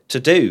for it to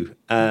do.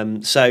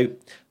 So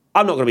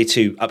I'm not going to be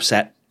too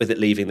upset with it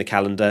leaving the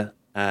calendar.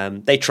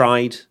 They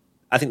tried.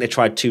 I think they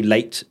tried too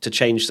late to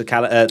change the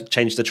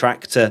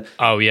track to.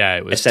 Oh yeah,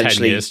 it was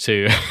 10 years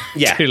too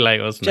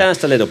late, wasn't it?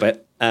 Just a little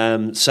bit.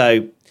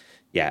 So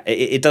yeah,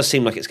 it does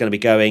seem like it's going to be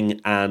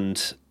going,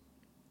 and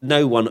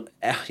no one,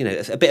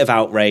 a bit of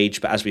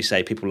outrage. But as we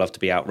say, people love to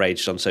be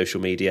outraged on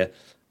social media.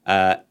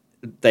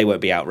 They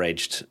won't be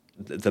outraged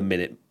the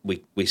minute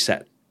we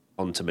set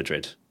onto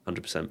Madrid.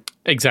 100%.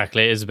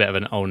 Exactly, it is a bit of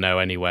an oh no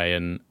anyway,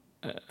 and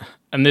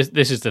and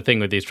this is the thing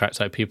with these tracks,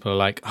 like people are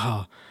like,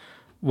 oh,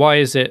 why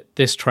is it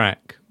this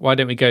track? Why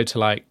don't we go to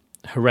like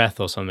Jerez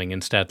or something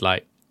instead?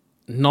 Like,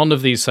 none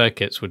of these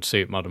circuits would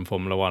suit modern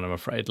Formula One, I'm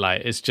afraid.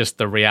 Like, it's just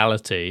the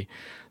reality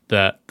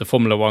that the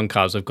Formula One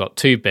cars have got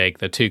too big,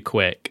 they're too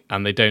quick,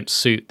 and they don't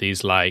suit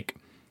these like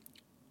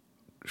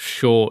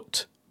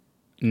short,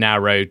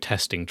 narrow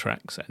testing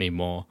tracks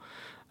anymore.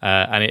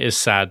 And it is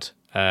sad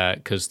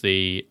because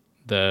the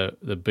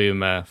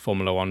boomer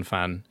Formula One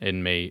fan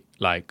in me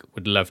like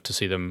would love to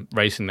see them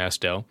racing there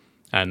still,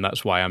 and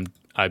that's why I'm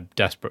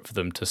desperate for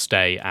them to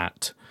stay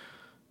at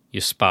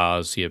your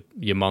Spas, your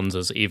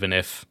Monzas, even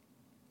if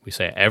we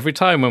say it every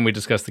time when we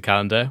discuss the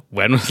calendar.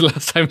 When was the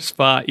last time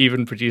Spa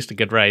even produced a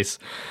good race?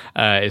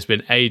 It's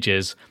been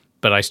ages,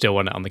 but I still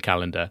want it on the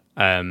calendar.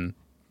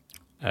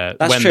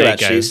 That's true,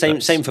 actually.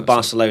 Same for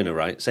Barcelona,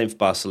 right? Same for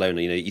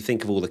Barcelona. You know, you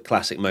think of all the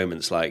classic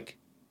moments like...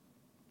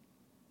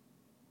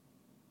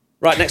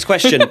 Right, next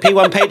question.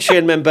 P1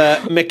 Patreon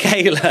member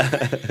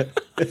Michaela.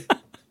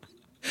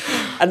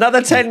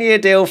 Another 10-year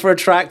deal for a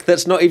track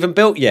that's not even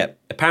built yet.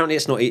 Apparently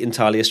it's not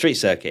entirely a street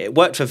circuit. It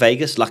worked for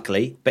Vegas,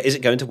 luckily, but is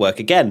it going to work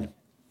again?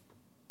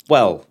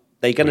 Well,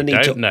 they're going to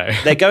need to know.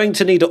 They're going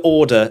to need to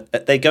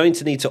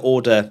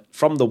order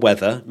from the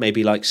weather,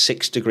 maybe like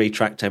 6-degree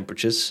track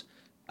temperatures.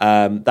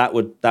 That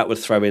would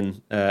throw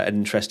in an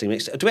interesting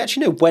mix. Do we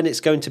actually know when it's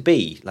going to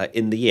be, like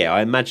in the year?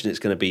 I imagine it's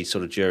going to be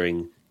sort of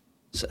during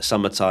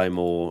summertime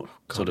or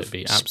sort of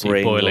be spring,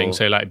 absolutely boiling.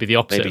 So like it'd be the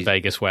opposite maybe of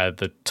Vegas, where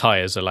the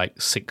tires are like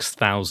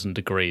 6,000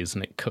 degrees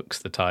and it cooks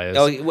the tires.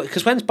 Oh,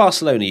 because when's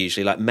Barcelona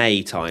usually? Like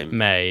May time.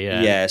 May,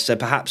 yeah. Yeah, so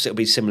perhaps it'll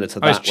be similar to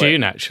that. It's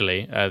June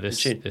actually.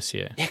 This year.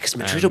 Yeah, because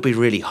Madrid will be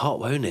really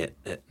hot, won't it?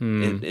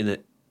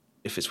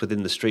 If it's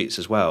within the streets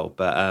as well.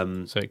 But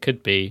so it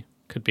could be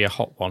a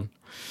hot one.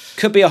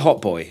 Could be a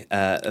hot boy,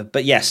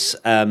 but yes.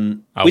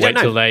 Wait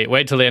till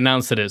they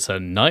announce that it's a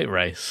night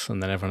race,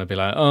 and then everyone will be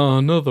like, "Oh,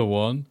 another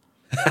one."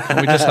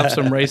 Can we just have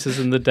some races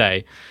in the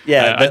day?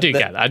 Yeah, I do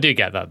get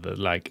that.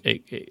 Like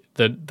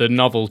the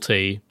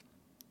novelty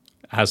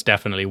has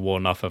definitely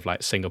worn off of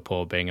like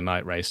Singapore being a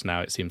night race.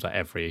 Now it seems like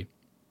every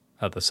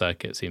other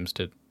circuit seems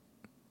to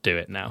do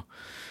it now.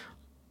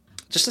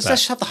 Let's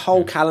just have the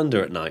whole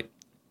calendar at night,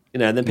 you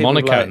know, and then people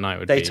Monaco like, at night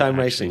would daytime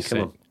be racing. Come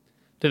on,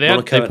 they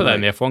put that in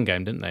the F1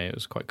 game, didn't they? It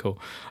was quite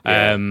cool.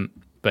 Yeah.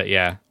 But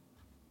yeah,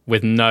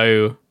 with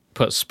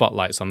put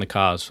spotlights on the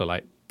cars for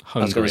like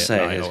Hungary at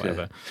night or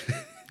whatever.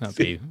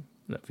 That'd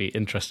be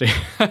interesting.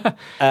 but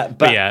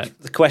yeah,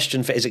 the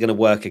question for is it going to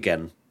work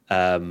again?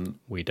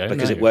 We don't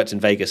because know. It worked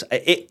in Vegas.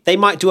 They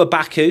might do a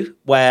Baku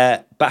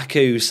where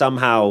Baku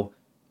somehow,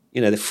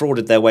 you know, they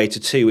frauded their way to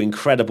 2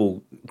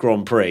 incredible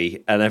Grand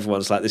Prix, and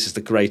everyone's like, "This is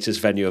the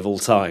greatest venue of all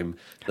time."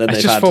 Then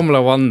it's just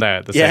Formula One there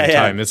at the same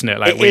time, isn't it?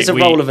 Like it is a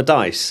roll of a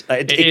dice.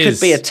 It could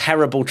be a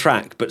terrible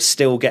track, but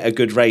still get a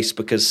good race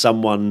because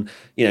someone,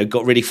 you know,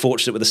 got really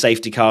fortunate with a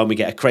safety car, and we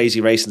get a crazy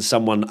race, and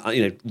someone,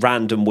 you know,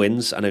 random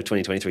wins. I know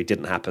 2023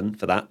 didn't happen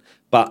for that,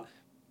 but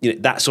you know,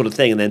 that sort of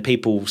thing, and then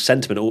people's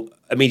sentiment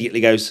immediately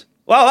goes,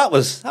 "Well, that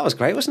was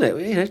great, wasn't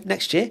it? You know,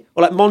 next year."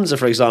 Or like Monza,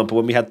 for example,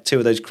 when we had 2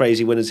 of those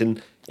crazy winners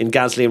in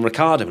Gasly and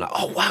Ricciardo, I'm like,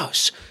 "Oh wow,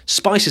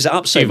 spices it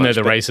up so much." Even though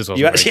the races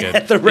wasn't very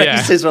good. The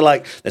races were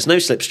like, there's no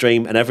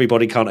slipstream, and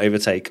everybody can't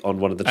overtake on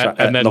one of the tracks.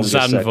 And then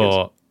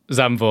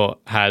Zandvoort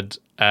had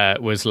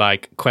was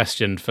like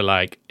questioned for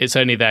like, it's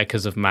only there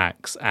because of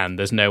Max, and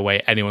there's no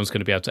way anyone's going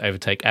to be able to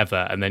overtake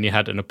ever. And then you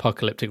had an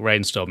apocalyptic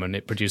rainstorm, and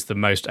it produced the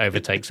most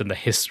overtakes in the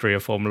history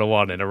of Formula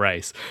One in a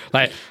race.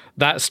 Like,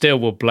 that still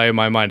will blow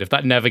my mind if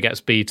that never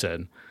gets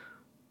beaten.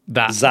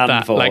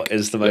 Zandvoort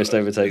is the most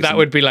overtakes. That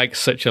would be like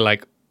such a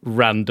like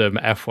random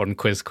F1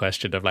 quiz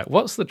question of like,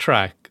 what's the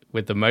track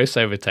with the most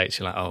overtakes?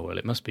 You're like, oh well,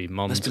 it must be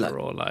Monza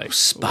or like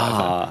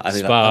Spa.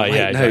 Spa,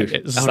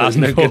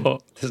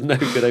 there's no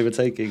good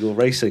overtaking or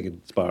racing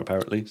in Spa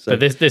apparently. So.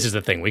 But this is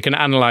the thing. We can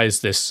analyze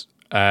these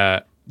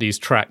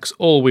tracks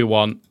all we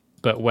want,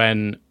 but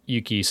when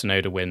Yuki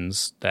Tsunoda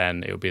wins,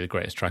 then it will be the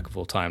greatest track of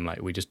all time.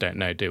 Like, we just don't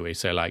know, do we?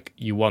 So like,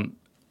 you want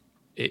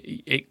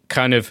it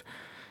kind of.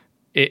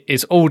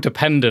 It's all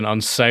dependent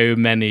on so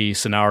many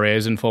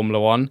scenarios in Formula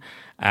One,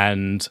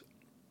 and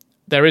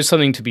there is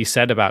something to be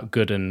said about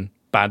good and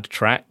bad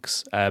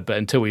tracks. But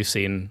until we've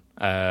seen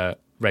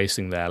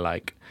racing there,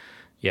 like,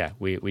 yeah,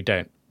 we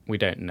don't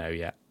know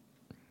yet.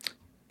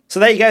 So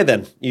there you go.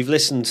 Then you've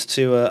listened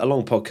to a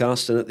long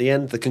podcast, and at the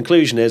end, the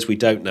conclusion is we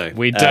don't know.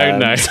 We don't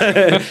know.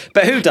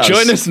 But who does?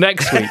 Join us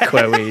next week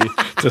where we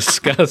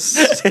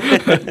discuss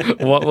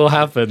what will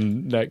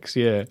happen next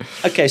year.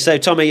 Okay, so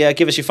Tommy,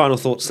 give us your final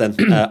thoughts then,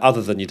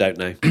 other than you don't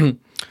know.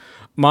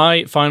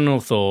 My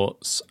final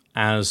thoughts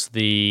as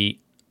the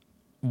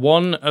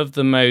one of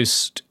the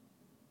most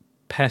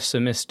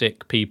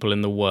pessimistic people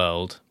in the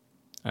world,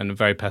 and a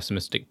very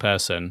pessimistic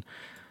person.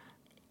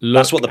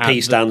 That's what the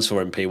P stands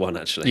for in P1,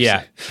 actually.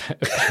 Yeah,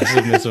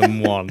 pessimism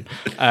 1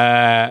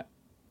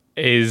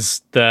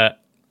 is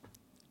that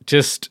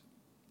just,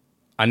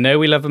 I know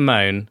we love a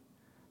moan,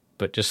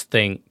 but just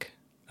think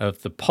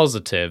of the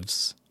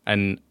positives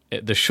and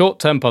the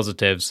short-term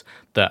positives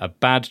that a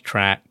bad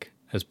track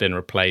has been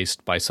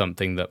replaced by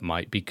something that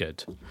might be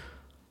good.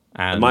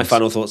 And my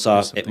final thoughts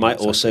are, it might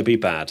also be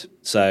bad.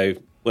 So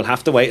we'll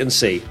have to wait and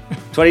see.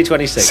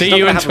 2026. See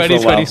you in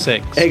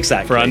 2026.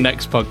 Exactly. For our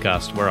next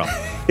podcast. We're off.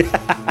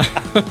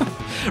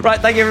 Right,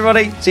 thank you,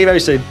 everybody. See you very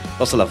soon.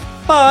 Lots of love.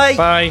 Bye.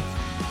 Bye.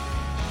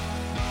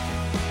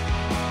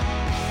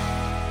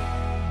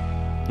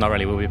 Not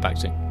really. We'll be back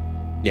soon.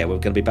 Yeah, we're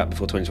going to be back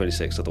before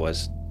 2026.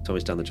 Otherwise,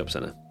 Tommy's down the job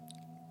centre.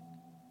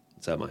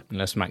 So am I.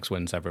 Unless Max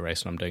wins every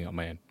race and I'm doing it on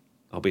my own.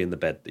 I'll be in the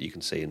bed that you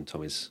can see in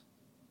Tommy's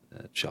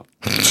shop.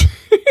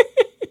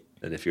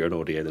 And if you're an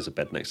audio, there's a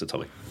bed next to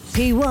Tommy.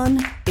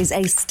 P1 is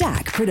a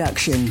Stack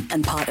production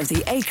and part of the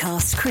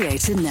Acast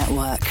Creator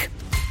Network.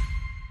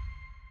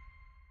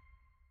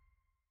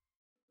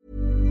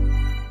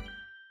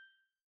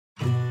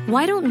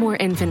 Why don't more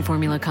infant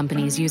formula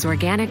companies use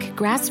organic,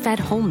 grass-fed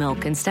whole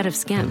milk instead of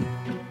skim?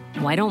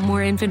 Why don't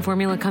more infant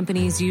formula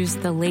companies use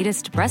the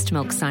latest breast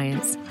milk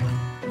science?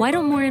 Why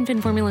don't more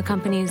infant formula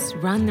companies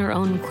run their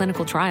own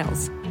clinical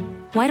trials?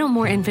 Why don't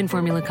more infant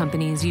formula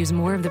companies use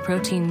more of the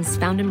proteins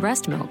found in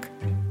breast milk?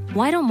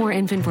 Why don't more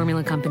infant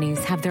formula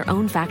companies have their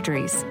own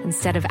factories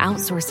instead of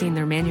outsourcing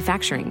their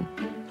manufacturing?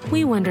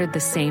 We wondered the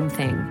same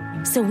thing.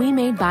 So we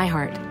made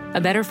ByHeart, a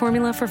better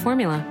formula for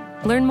formula.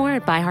 Learn more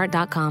at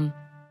byheart.com.